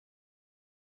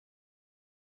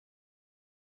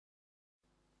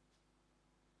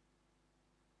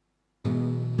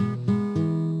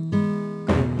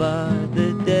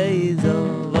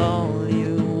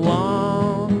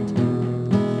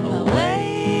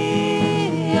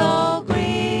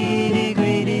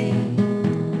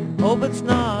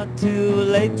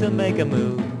make a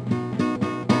move.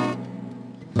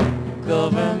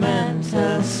 Government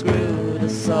has screwed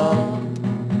us all.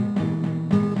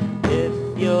 If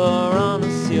you're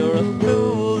honest, you're a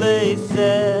fool, they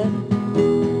said.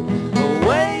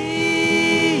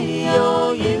 Away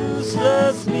your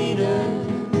useless meters,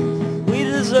 we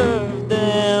deserve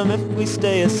them if we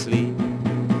stay asleep.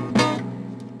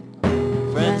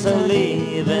 Friends are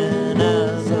leaving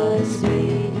as I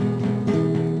speak.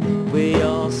 We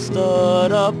all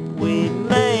stood up, we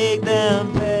make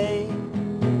them pay.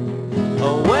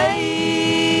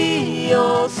 Away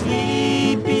your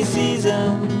sleepy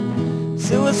season,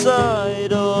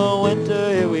 suicidal winter,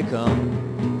 here we come.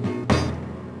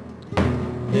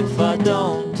 If I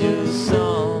don't do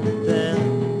something.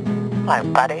 Hello,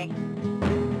 buddy.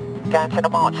 Going to the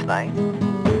march today?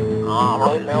 Oh,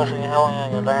 right, Lucy, how are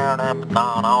you there?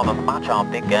 No, there's a match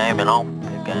on, big game, you know.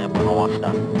 Big game, I watched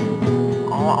that.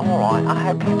 Oh, alright, I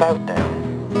hope you vote there.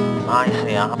 I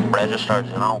see, I haven't registered,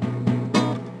 you know.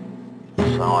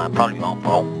 So I probably won't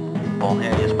vote. But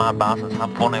here is my bosses,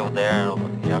 have fun out there.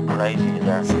 You're crazy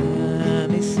there.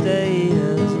 Sunny state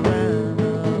of